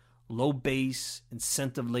route. Low base,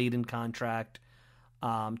 incentive-laden contract.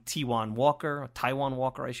 Taijuan Walker,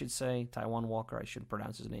 I should say. Taijuan Walker, I should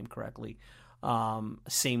pronounce his name correctly.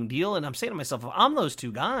 Same deal. And I'm saying to myself, if I'm those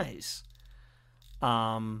two guys,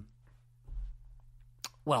 well,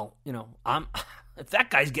 if that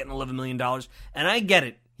guy's getting $11 million, and I get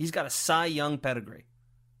it, he's got a Cy Young pedigree.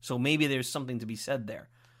 So maybe there's something to be said there.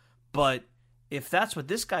 But if that's what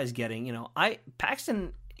this guy's getting,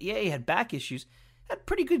 Paxton, he had back issues, had a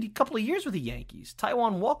pretty good couple of years with the Yankees.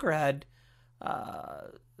 Taijuan Walker had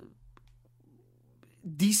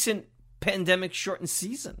decent pandemic shortened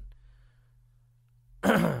season.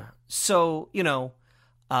 So,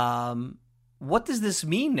 what does this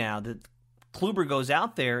mean now that Kluber goes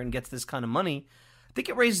out there and gets this kind of money? I think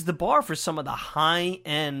it raises the bar for some of the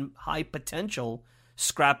high-end, high-potential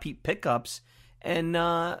scrap heap pickups, and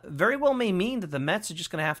very well may mean that the Mets are just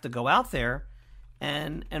going to have to go out there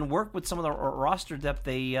and work with some of the roster depth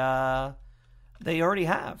they already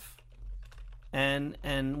have. And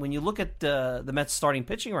when you look at the Mets starting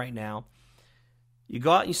pitching right now, you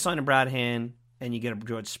go out and you sign a Brad Hand and you get a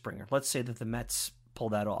George Springer. Let's say that the Mets pull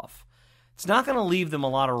that off. It's not going to leave them a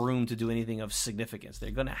lot of room to do anything of significance. They're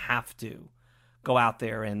going to have to go out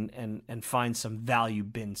there and find some value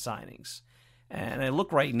bin signings. And I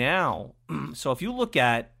look right now, so if you look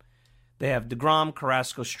at, they have DeGrom,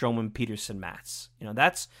 Carrasco, Stroman, Peterson, Matz.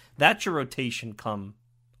 That's your rotation come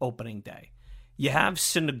opening day. You have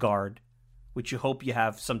Syndergaard, which you hope you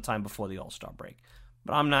have sometime before the All-Star break.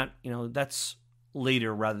 But I'm not, that's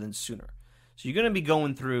later rather than sooner. So you're going to be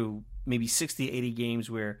going through maybe 60, 80 games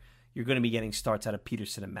where you're going to be getting starts out of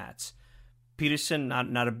Peterson and Matz. Peterson,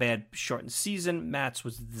 not a bad shortened season. Matz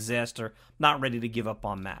was a disaster. Not ready to give up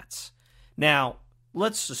on Matz. Now,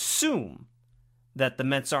 let's assume that the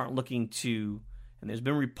Mets aren't looking to, and there's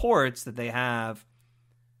been reports that they have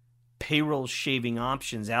payroll shaving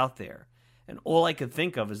options out there. And all I could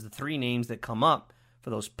think of is the three names that come up for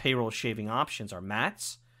those payroll shaving options are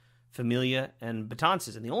Matz, Familia, and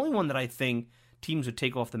Betances. And the only one that I think teams would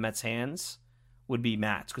take off the Mets' hands would be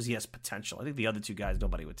Matz because he has potential. I think the other two guys,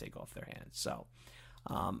 nobody would take off their hands. So,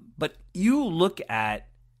 but you look at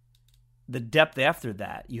the depth after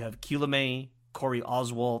that. You have Kilame, Corey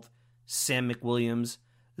Oswalt, Sam McWilliams,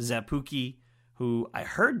 Zapuki, who I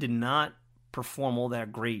heard did not perform all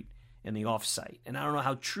that great in the offsite. And I don't know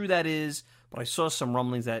how true that is, but I saw some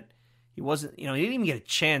rumblings that he wasn't, he didn't even get a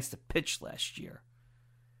chance to pitch last year.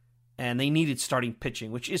 And they needed starting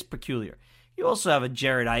pitching, which is peculiar. You also have a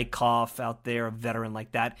Jared Eichhoff out there, a veteran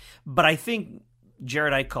like that. But I think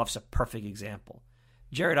Jared Eichhoff's a perfect example.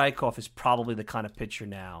 Jared Eichhoff is probably the kind of pitcher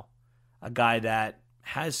now, a guy that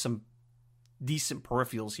has some decent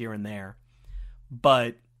peripherals here and there,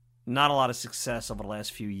 but not a lot of success over the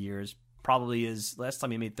last few years. Probably is last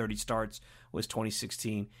time he made 30 starts was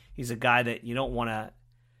 2016. He's a guy that you don't want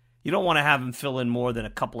to have him fill in more than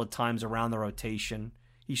a couple of times around the rotation.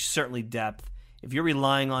 He's certainly depth. If you're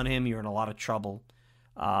relying on him, you're in a lot of trouble.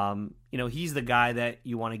 He's the guy that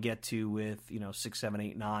you want to get to with 6, 7,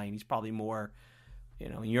 8, 9. He's probably more.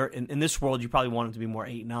 In this world, you probably want him to be more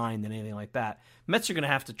 8, 9 than anything like that. Mets are going to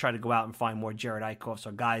have to try to go out and find more Jared Eichhoffs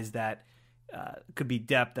or guys that could be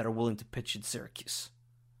depth that are willing to pitch in Syracuse.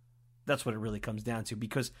 That's what it really comes down to.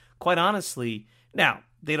 Because, quite honestly, now,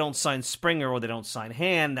 they don't sign Springer or they don't sign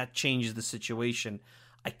Hand. That changes the situation.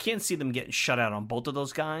 I can't see them getting shut out on both of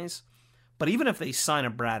those guys. But even if they sign a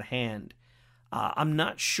Brad Hand, I'm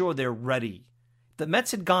not sure they're ready. If the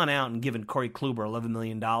Mets had gone out and given Corey Kluber $11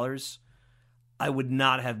 million, I would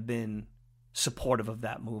not have been supportive of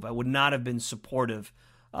that move. I would not have been supportive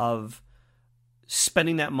of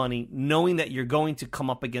spending that money, knowing that you're going to come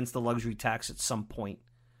up against the luxury tax at some point.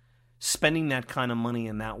 Spending that kind of money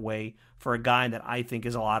in that way for a guy that I think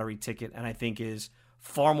is a lottery ticket and I think is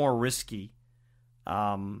far more risky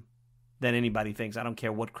than anybody thinks. I don't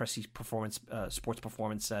care what Cressy's sports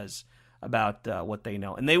performance says about what they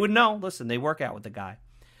know. And they would know. Listen, they work out with the guy.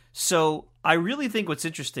 So I really think what's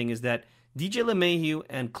interesting is that DJ LeMahieu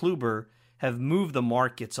and Kluber have moved the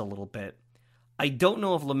markets a little bit. I don't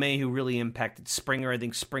know if LeMahieu really impacted Springer. I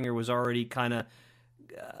think Springer was already kind of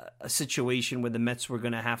a situation where the Mets were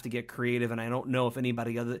going to have to get creative, and I don't know if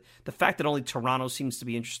anybody other... The fact that only Toronto seems to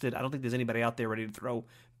be interested, I don't think there's anybody out there ready to throw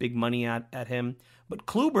big money at him. But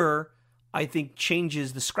Kluber, I think,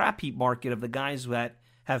 changes the scrap heap market of the guys that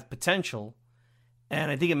have potential,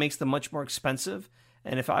 and I think it makes them much more expensive.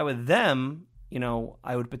 And if I were them,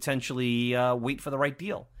 I would potentially wait for the right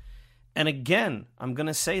deal. And again, I'm going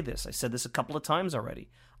to say this. I said this a couple of times already.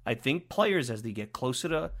 I think players, as they get closer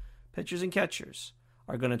to pitchers and catchers,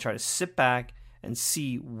 are going to try to sit back and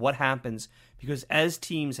see what happens, because as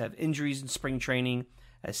teams have injuries in spring training,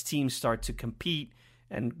 as teams start to compete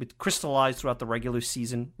and crystallize throughout the regular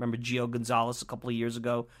season. Remember Gio Gonzalez a couple of years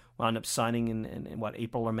ago wound up signing in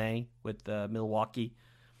April or May with Milwaukee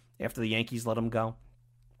after the Yankees let him go.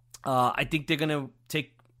 I think they're going to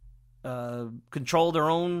take control of their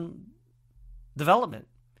own development.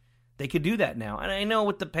 They could do that now. And I know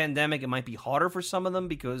with the pandemic, it might be harder for some of them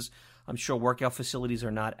because I'm sure workout facilities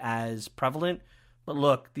are not as prevalent. But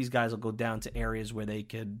look, these guys will go down to areas where they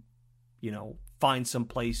could, find some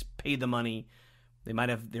place, pay the money. They might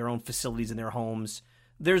have their own facilities in their homes.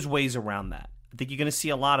 There's ways around that. I think you're going to see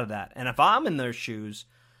a lot of that. And if I'm in their shoes,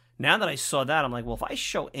 now that I saw that, I'm like, well, if I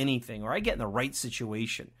show anything or I get in the right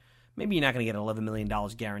situation, maybe you're not going to get an $11 million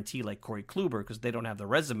guarantee like Corey Kluber because they don't have the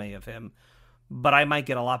resume of him, but I might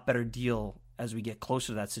get a lot better deal as we get closer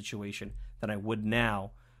to that situation than I would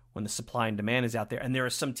now when the supply and demand is out there. And there are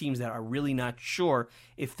some teams that are really not sure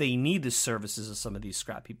if they need the services of some of these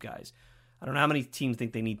scrap heap guys. I don't know how many teams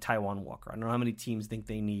think they need Taijuan Walker. I don't know how many teams think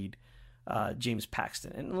they need James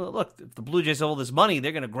Paxton. And look, if the Blue Jays have all this money,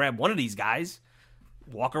 they're going to grab one of these guys.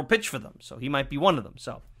 Walker will pitch for them, so he might be one of them.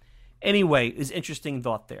 So anyway, is interesting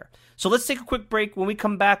thought there. So let's take a quick break. When we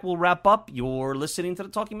come back, we'll wrap up. You're listening to the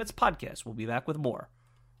Talking Mets podcast. We'll be back with more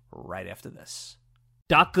right after this.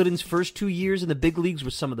 Doc Gooden's first 2 years in the big leagues were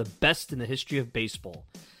some of the best in the history of baseball.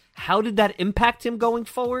 How did that impact him going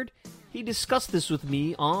forward? He discussed this with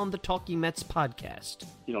me on the Talking Mets podcast.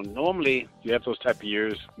 Normally you have those type of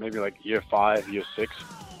years, maybe like year 5, year 6,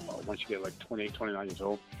 once you get like 28, 29 years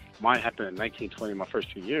old. Mine happened in 1920, my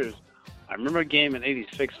first 2 years. I remember a game in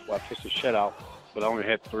 86 where I pitched a shutout, but I only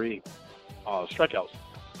had 3 strikeouts.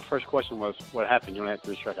 The first question was, what happened? You only had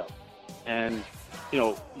 3 strikeouts. And,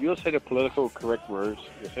 you'll say the political correct words.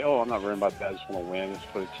 You'll say, I'm not worrying about that. I just want to win. It's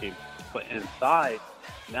for the team. But inside,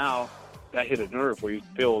 now, that hit a nerve where you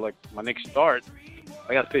feel like my next start,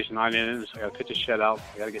 I got to pitch 9 innings. I got to pitch a shutout.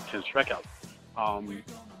 I got to get 10 strikeouts.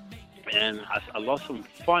 And I lost some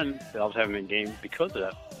fun that I was having in the game because of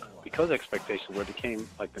that. Because of expectations, where it became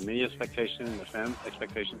like the media expectation, the fan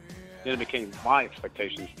expectation, then it became my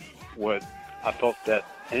expectations. What I felt that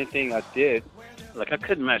anything I did, like I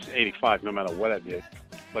couldn't match 85 no matter what I did.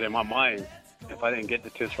 But in my mind, if I didn't get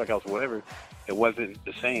the 10 strikeouts or whatever, it wasn't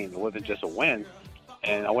the same. It wasn't just a win.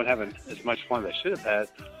 And I wasn't having as much fun as I should have had.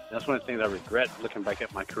 And that's one of the things I regret looking back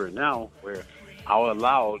at my career now, where I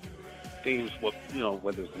allowed things,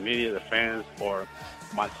 whether it's the media, the fans, or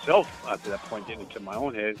myself at that point getting into my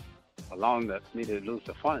own head, allowing me to lose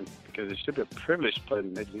the fun, because it should be a privilege to play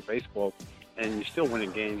in Major League Baseball, and you're still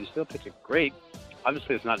winning games, you're still pitching great.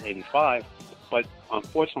 Obviously, it's not 85, but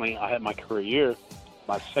unfortunately, I had my career year,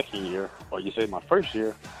 my second year, or you say my first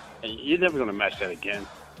year, and you're never going to match that again.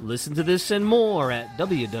 Listen to this and more at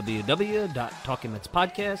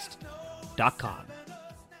www.talkingmetspodcast.com.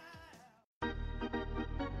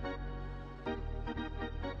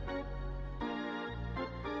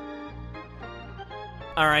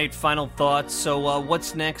 All right, final thoughts. So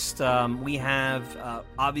what's next? We have,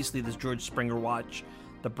 obviously, this George Springer watch,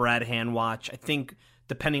 the Brad Hand watch. I think,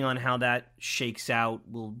 depending on how that shakes out,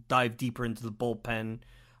 we'll dive deeper into the bullpen.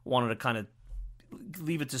 Wanted to kind of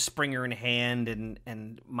leave it to Springer in hand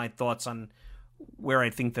and my thoughts on where I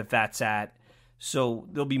think that's at. So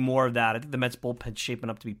there'll be more of that. I think the Mets bullpen's shaping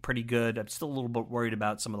up to be pretty good. I'm still a little bit worried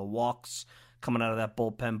about some of the walks coming out of that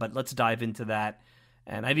bullpen, but let's dive into that.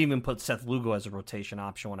 And I didn't even put Seth Lugo as a rotation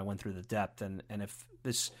option when I went through the depth. And if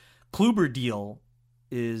this Kluber deal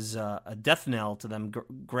is a death knell to them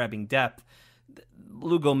grabbing depth,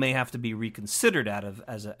 Lugo may have to be reconsidered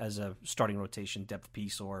as a starting rotation depth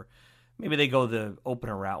piece, or maybe they go the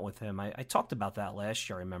opener route with him. I talked about that last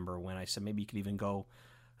year, I remember, when I said maybe you could even go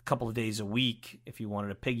a couple of days a week if you wanted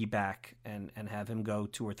to piggyback and have him go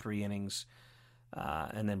 2 or 3 innings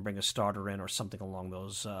and then bring a starter in or something along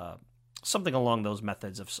those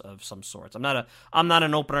methods of some sorts. I'm not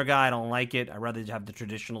an opener guy. I don't like it. I'd rather have the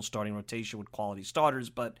traditional starting rotation with quality starters,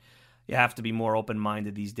 but you have to be more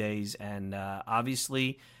open-minded these days. And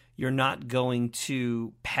obviously, you're not going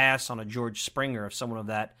to pass on a George Springer, if someone of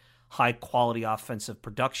that high-quality offensive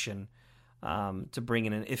production, to bring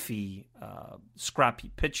in an iffy,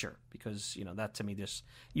 scrappy pitcher, because that to me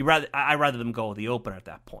I'd rather them go with the opener at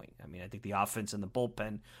that point. I mean, I think the offense and the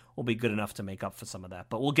bullpen will be good enough to make up for some of that.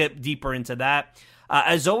 But we'll get deeper into that.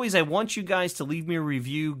 As always, I want you guys to leave me a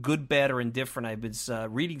review, good, bad, or indifferent. I've been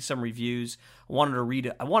reading some reviews. I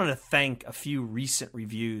wanted to thank a few recent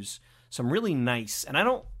reviews, some really nice. And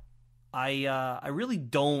I really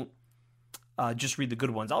don't just read the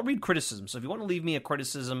good ones. I'll read criticism. So if you want to leave me a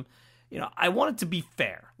criticism, I want it to be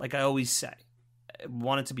fair, like I always say.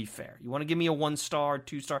 want it to be fair. You want to give me a 1-star,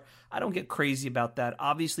 2-star. I don't get crazy about that.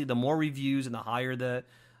 Obviously, the more reviews and the higher the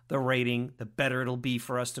rating, the better it'll be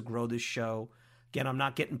for us to grow this show. Again, I'm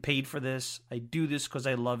not getting paid for this. I do this because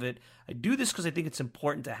I love it. I do this because I think it's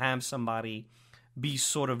important to have somebody be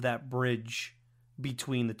sort of that bridge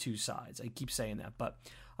between the two sides. I keep saying that, but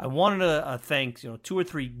I wanted to thank 2 or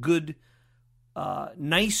 3 good,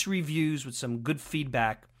 nice reviews with some good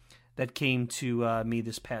feedback that came to me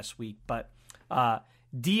this past week. But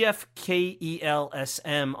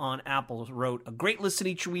DFKELSM on Apple wrote, a great listen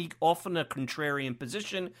each week, often a contrarian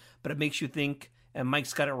position, but it makes you think, and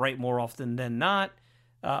Mike's got it right more often than not.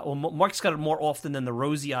 Mark's got it more often than the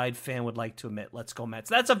rosy-eyed fan would like to admit. Let's go Mets.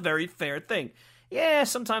 That's a very fair thing. Yeah,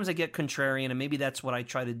 sometimes I get contrarian, and maybe that's what I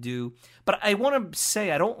try to do. But I want to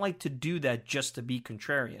say I don't like to do that just to be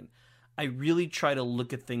contrarian. I really try to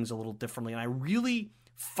look at things a little differently, and I really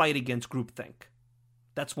fight against groupthink.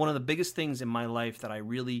 That's one of the biggest things in my life that I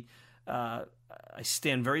really I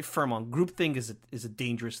stand very firm on. Groupthink is a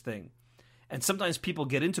dangerous thing. And sometimes people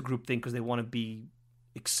get into groupthink because they want to be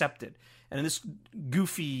accepted. And in this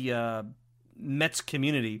goofy Mets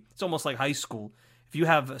community, it's almost like high school. If you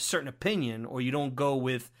have a certain opinion or you don't go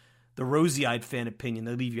with the rosy-eyed fan opinion,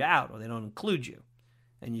 they leave you out or they don't include you.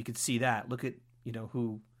 And you can see that. Look at,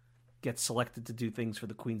 who gets selected to do things for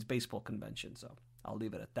the Queens Baseball Convention. So I'll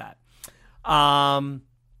leave it at that.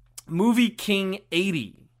 Movie King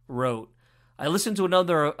 80 wrote, I listened to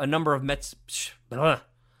a number of Mets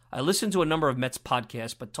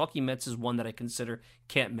podcasts, but Talking Mets is one that I consider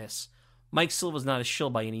can't miss. Mike Silva's not a shill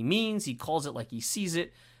by any means. He calls it like he sees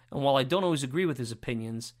it. And while I don't always agree with his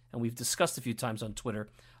opinions, and we've discussed a few times on Twitter,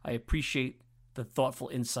 I appreciate the thoughtful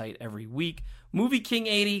insight every week. Movie King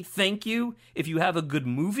 80, thank you. If you have a good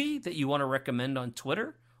movie that you want to recommend on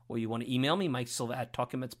Twitter, or you want to email me,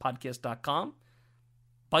 MikeSilva@TalkingMetsPodcast.com,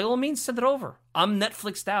 by all means, send it over. I'm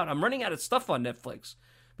Netflixed out. I'm running out of stuff on Netflix.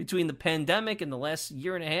 Between the pandemic and the last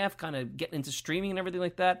year and a half, kind of getting into streaming and everything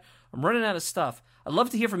like that, I'm running out of stuff. I'd love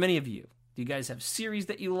to hear from any of you. Do you guys have series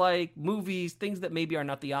that you like, movies, things that maybe are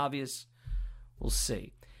not the obvious? We'll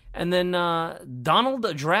see. And then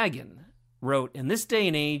Donald Dragon wrote, in this day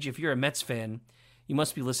and age, if you're a Mets fan, you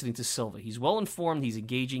must be listening to Silva. He's well-informed, he's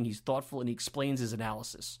engaging, he's thoughtful, and he explains his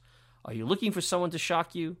analysis. Are you looking for someone to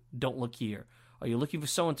shock you? Don't look here. Are you looking for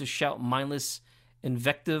someone to shout mindless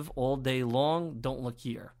invective all day long? Don't look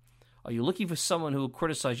here. Are you looking for someone who will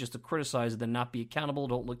criticize just to criticize and then not be accountable?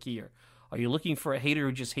 Don't look here. Are you looking for a hater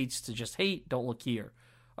who just hates to just hate? Don't look here.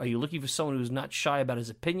 Are you looking for someone who's not shy about his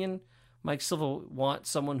opinion? Mike Silva wants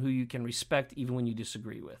someone who you can respect even when you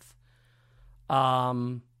disagree with.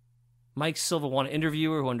 Mike Silva wants an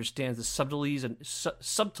interviewer who understands the subtleties.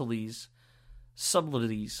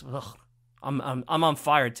 Ugh. I'm on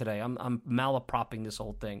fire today. I'm malapropping this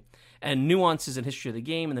whole thing. And nuances in history of the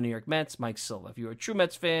game and the New York Mets, Mike Silva. If you're a true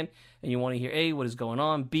Mets fan and you want to hear A, what is going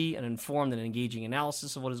on, B, an informed and engaging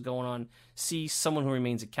analysis of what is going on, C, someone who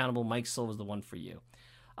remains accountable, Mike Silva is the one for you.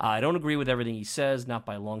 I don't agree with everything he says, not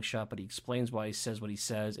by a long shot, but he explains why he says what he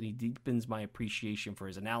says, and he deepens my appreciation for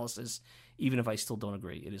his analysis, even if I still don't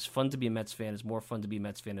agree. It is fun to be a Mets fan. It's more fun to be a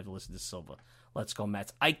Mets fan than to listen to Silva. Let's go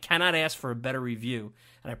Mets. I cannot ask for a better review,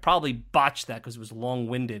 and I probably botched that because it was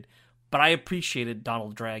long-winded, but I appreciated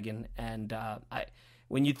Donald Dragon, and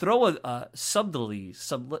when you throw a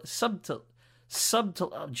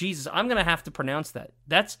Jesus, I'm going to have to pronounce that.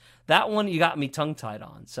 That one you got me tongue-tied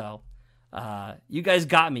on, so... you guys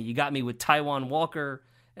got me. You got me with Taiwan Walker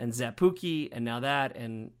and Zapuki, and now that,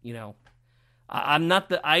 and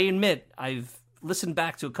I admit I've listened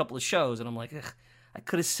back to a couple of shows, and I'm like, I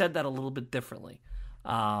could have said that a little bit differently.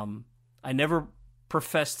 I never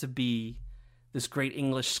professed to be this great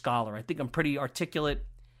English scholar. I think I'm pretty articulate,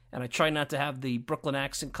 and I try not to have the Brooklyn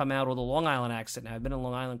accent come out or the Long Island accent. Now, I've been in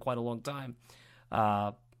Long Island quite a long time,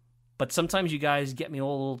 but sometimes you guys get me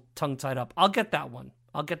all a little tongue-tied up. I'll get that one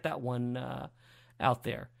out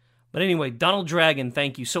there. But anyway, Donald Dragon,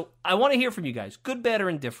 thank you. So I want to hear from you guys, good, bad, or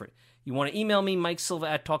indifferent. You want to email me,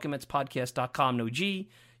 MikeSilva@TalkingMetsPodcast.com, no G.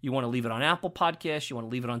 You want to leave it on Apple Podcasts. You want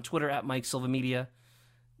to leave it on Twitter @MikeSilvaMedia.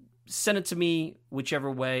 Send it to me whichever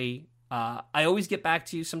way. I always get back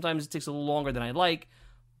to you. Sometimes it takes a little longer than I like,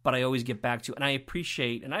 but I always get back to you. And I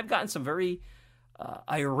appreciate, and I've gotten some very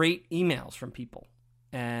irate emails from people.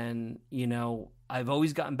 And, I've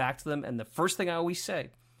always gotten back to them. And the first thing I always say,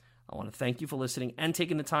 I want to thank you for listening and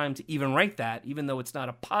taking the time to even write that, even though it's not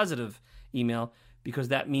a positive email, because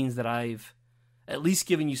that means that I've at least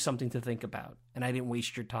given you something to think about. And I didn't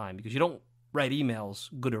waste your time, because you don't write emails,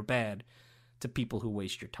 good or bad, to people who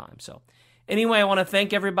waste your time. So anyway, I want to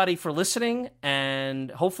thank everybody for listening.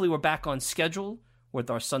 And hopefully we're back on schedule with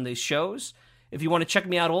our Sunday shows. If you want to check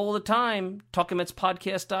me out all the time,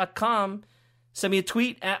 TalkingMetsPodcast.com. Send me a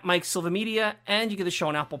tweet at Mike Silva Media, and you get the show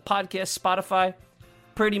on Apple Podcasts, Spotify,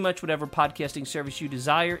 pretty much whatever podcasting service you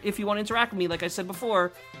desire. If you want to interact with me, like I said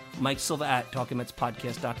before, Mike Silva at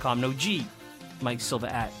TalkingMetsPodcast.com. No G. Mike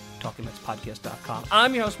Silva at TalkingMetsPodcast.com.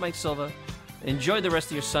 I'm your host, Mike Silva. Enjoy the rest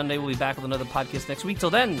of your Sunday. We'll be back with another podcast next week. Till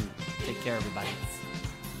then, take care, everybody.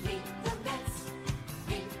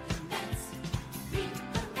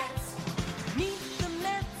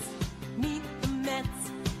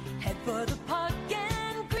 For the park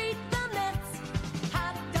and greet the Mets.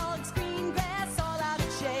 Hot dogs, green grass, all out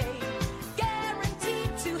of shade.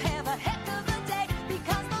 Guaranteed to have a heck of a day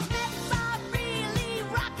because those Mets are really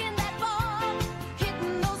rocking that ball,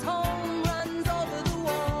 hitting those home runs over the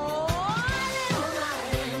wall.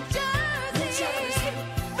 New Jersey,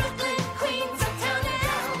 Brooklyn, Queens, uptown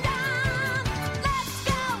and down. Let's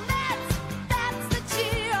go Mets! That's the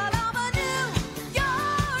cheer all over New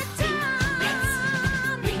York town.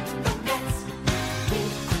 Meet the Mets,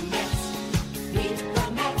 meet the Mets, meet the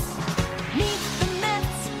Mets, meet the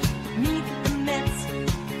Mets, meet the Mets.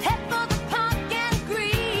 Head for the park and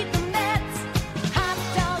greet the Mets. Hot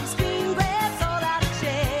dogs, green grass, all out of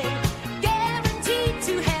shade. Guaranteed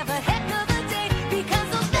to have a heck of a day because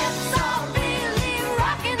those Mets are really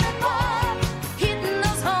rocking the ball, hitting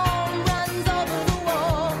those home runs over the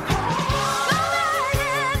wall. Go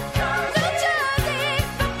Ahead, New Jersey,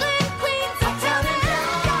 Brooklyn, Queens, uptown and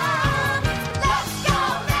down. Let's go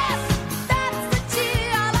Mets! That's the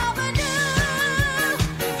cheer all over New York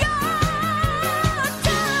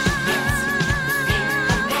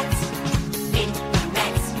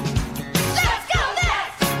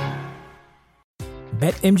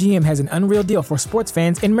BetMGM has an unreal deal for sports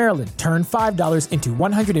fans in Maryland. Turn $5 into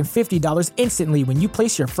 $150 instantly when you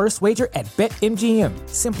place your first wager at BetMGM.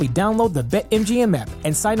 Simply download the BetMGM app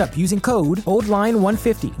and sign up using code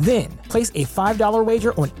OldLine150. Then, place a $5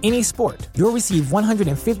 wager on any sport. You'll receive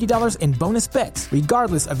 $150 in bonus bets,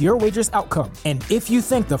 regardless of your wager's outcome. And if you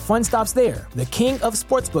think the fun stops there, the King of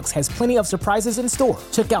Sportsbooks has plenty of surprises in store.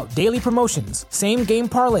 Check out daily promotions, same-game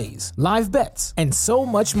parlays, live bets, and so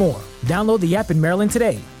much more. Download the app in Maryland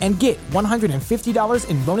today and get $150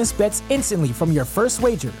 in bonus bets instantly from your first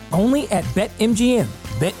wager. Only at BetMGM.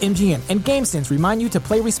 BetMGM and GameSense remind you to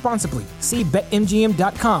play responsibly. See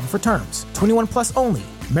BetMGM.com for terms. 21 plus only.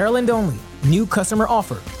 Maryland only. New customer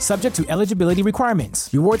offer. Subject to eligibility requirements.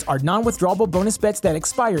 Rewards are non-withdrawable bonus bets that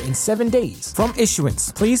expire in 7 days. From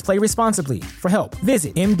issuance, please play responsibly. For help,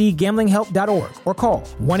 visit mdgamblinghelp.org or call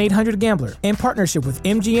 1-800-GAMBLER in partnership with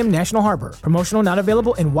MGM National Harbor. Promotional not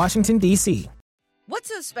available in Washington, D.C. What's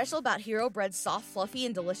so special about Hero Bread's soft, fluffy,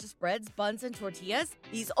 and delicious breads, buns, and tortillas?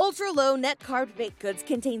 These ultra-low net-carb baked goods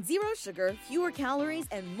contain zero sugar, fewer calories,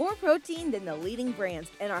 and more protein than the leading brands,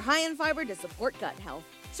 and are high in fiber to support gut health.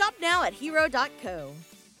 Shop now at Hero.co.